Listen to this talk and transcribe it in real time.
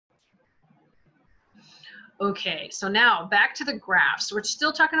Okay, so now back to the graphs. We're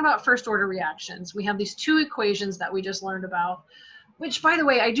still talking about first order reactions. We have these two equations that we just learned about, which, by the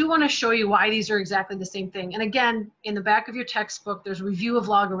way, I do want to show you why these are exactly the same thing. And again, in the back of your textbook, there's a review of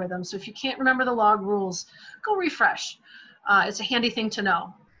logarithms. So if you can't remember the log rules, go refresh. It's a handy thing to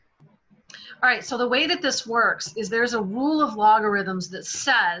know. All right, so the way that this works is there's a rule of logarithms that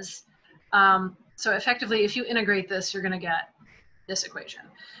says, so effectively, if you integrate this, you're going to get this equation.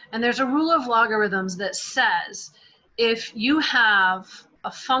 And there's a rule of logarithms that says if you have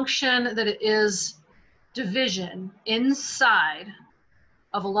a function that is division inside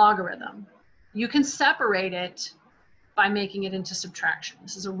of a logarithm, you can separate it by making it into subtraction.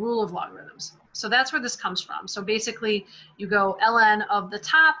 This is a rule of logarithms. So that's where this comes from. So basically, you go ln of the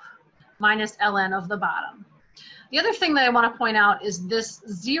top minus ln of the bottom. The other thing that I want to point out is this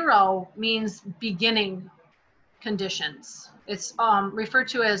 0 means beginning conditions. It's referred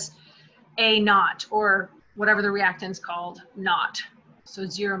to as A naught, or whatever the reactant's called, naught. So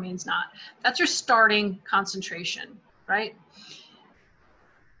 0 means naught. That's your starting concentration, right?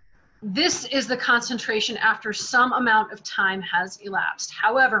 This is the concentration after some amount of time has elapsed,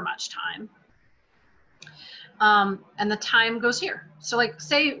 however much time. And the time goes here. So like,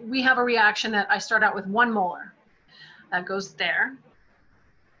 say we have a reaction that I start out with 1 molar. That goes there.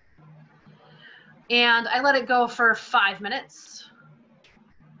 And I let it go for 5 minutes.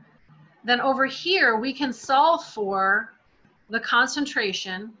 Then over here, we can solve for the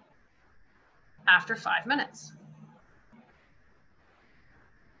concentration after 5 minutes.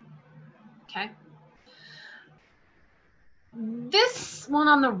 Okay. This one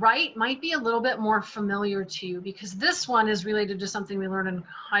on the right might be a little bit more familiar to you because this one is related to something we learned in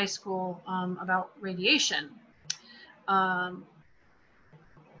high school about radiation.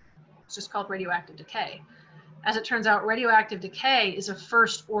 It's just called radioactive decay. As it turns out, radioactive decay is a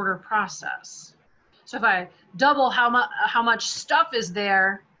first order process. So if I double how much stuff is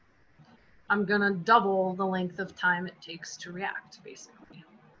there, I'm gonna double the length of time it takes to react, basically.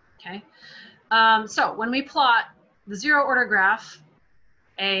 Okay. So when we plot the 0 order graph,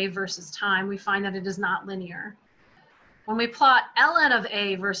 A versus time, we find that it is not linear. When we plot ln of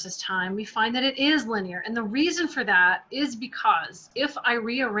A versus time, we find that it is linear. And the reason for that is because if I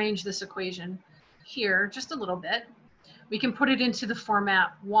rearrange this equation here just a little bit, we can put it into the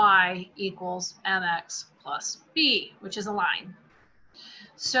format y equals mx plus b, which is a line.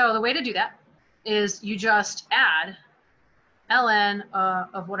 So the way to do that is you just add ln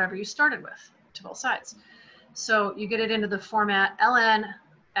of whatever you started with to both sides. So you get it into the format ln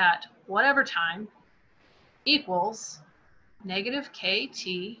at whatever time equals negative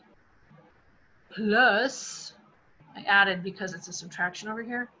kt plus, I added because it's a subtraction over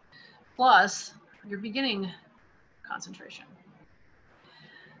here, plus your beginning concentration.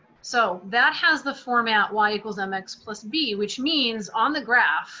 So that has the format y equals mx plus b, which means on the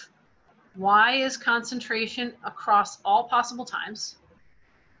graph, y is concentration across all possible times.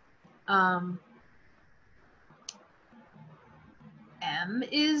 M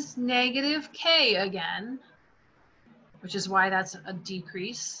is negative k again, which is why that's a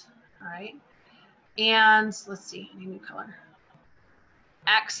decrease, all right? And let's see, I need a new color.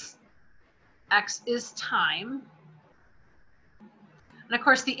 X is time. And of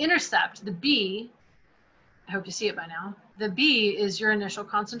course the intercept, the B, I hope you see it by now, the B is your initial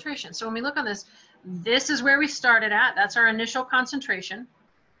concentration. So when we look on this, this is where we started at, that's our initial concentration.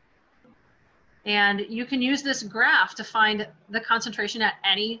 And you can use this graph to find the concentration at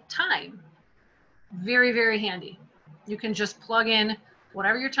any time. Very, very handy. You can just plug in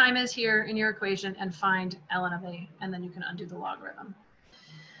whatever your time is here in your equation and find ln of A, and then you can undo the logarithm.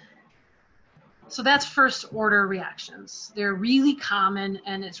 So that's first order reactions. They're really common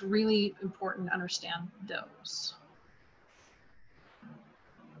and it's really important to understand those.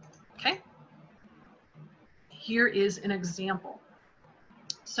 Okay. Here is an example.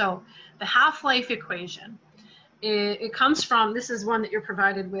 So the half-life equation, it comes from, this is one that you're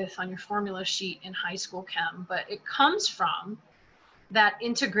provided with on your formula sheet in high school chem, but it comes from that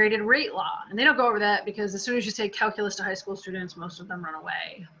integrated rate law. And they don't go over that because as soon as you say calculus to high school students, most of them run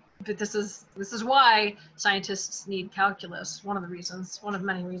away. But this is why scientists need calculus, one of the reasons, one of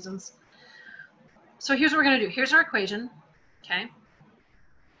many reasons. So here's what we're going to do. Here's our equation, okay?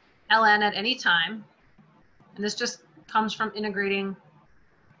 ln at any time, and this just comes from integrating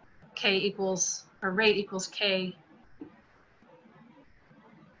k equals, or rate equals k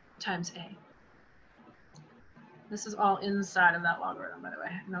times a. This is all inside of that logarithm, by the way.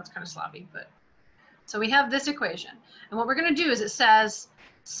 I know it's kind of sloppy, but so we have this equation. And what we're going to do is it says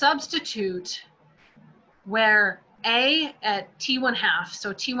substitute where a at t1/2,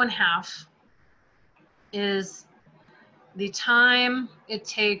 so t1/2 is the time it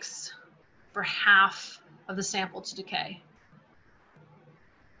takes for half of the sample to decay.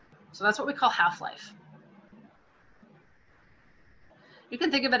 So that's what we call half-life. You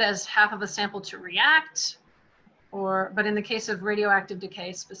can think of it as half of a sample to react, but in the case of radioactive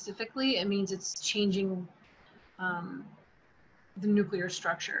decay specifically, it means it's changing the nuclear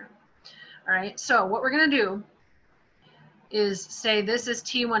structure. All right, so what we're gonna do is say this is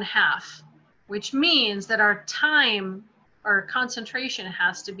T1/2, which means that our time, our concentration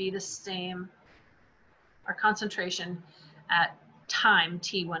has to be the same, our concentration at time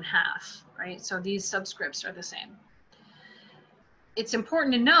T1/2, right? So these subscripts are the same. It's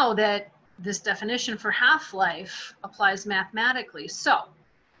important to know that this definition for half-life applies mathematically. So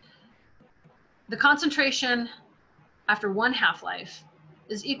the concentration after one half-life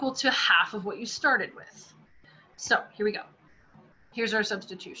is equal to half of what you started with. So here we go. Here's our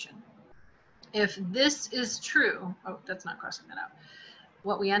substitution. If this is true, oh, that's not crossing that out.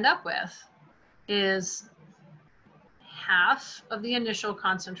 What we end up with is half of the initial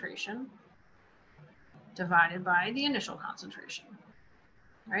concentration divided by the initial concentration.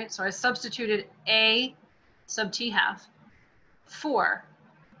 All right, so I substituted A sub T1/2 for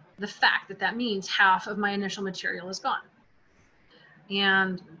the fact that that means half of my initial material is gone.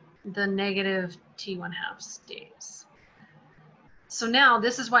 And the negative T1/2 stays. So now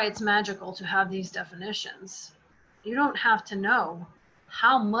this is why it's magical to have these definitions. You don't have to know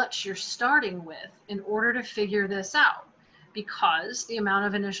how much you're starting with in order to figure this out, because the amount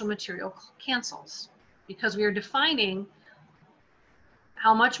of initial material cancels, because we are defining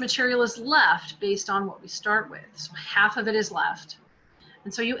how much material is left based on what we start with. So half of it is left.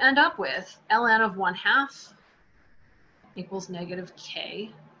 And so you end up with ln of 1/2 equals negative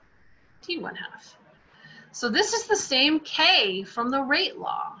k T1/2. So this is the same k from the rate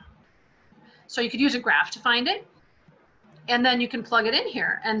law. So you could use a graph to find it, and then you can plug it in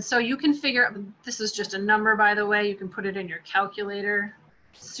here. And so you can figure out, this is just a number, by the way, you can put it in your calculator.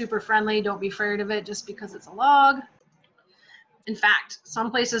 Super friendly, don't be afraid of it just because it's a log. In fact,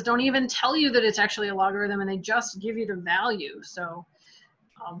 some places don't even tell you that it's actually a logarithm and they just give you the value. So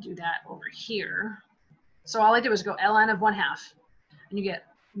I'll do that over here. So all I did was go ln of 1/2, and you get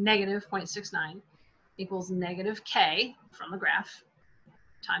negative 0.69 equals negative k from the graph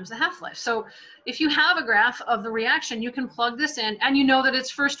times the half-life. So if you have a graph of the reaction, you can plug this in, and you know that it's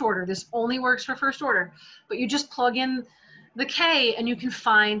first order. This only works for first order, but you just plug in the k and you can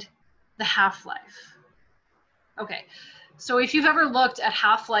find the half-life. Okay, so if you've ever looked at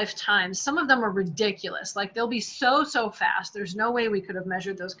half-life times, some of them are ridiculous. Like they'll be so fast, there's no way we could have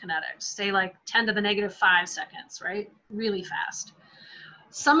measured those kinetics. Say like 10 to the negative 5 seconds, right? Really fast.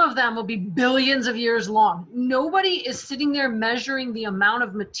 Some of them will be billions of years long. Nobody is sitting there measuring the amount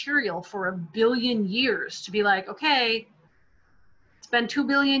of material for a billion years to be like, okay, it's been 2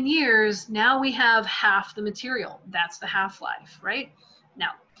 billion years, now we have half the material. That's the half-life, right?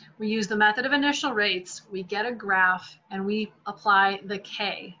 Now, we use the method of initial rates, we get a graph, and we apply the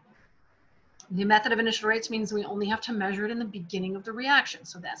k. The method of initial rates means we only have to measure it in the beginning of the reaction,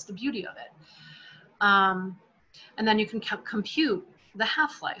 so that's the beauty of it. And then you can compute the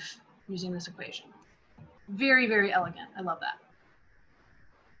half-life using this equation. Very, very elegant. I love that.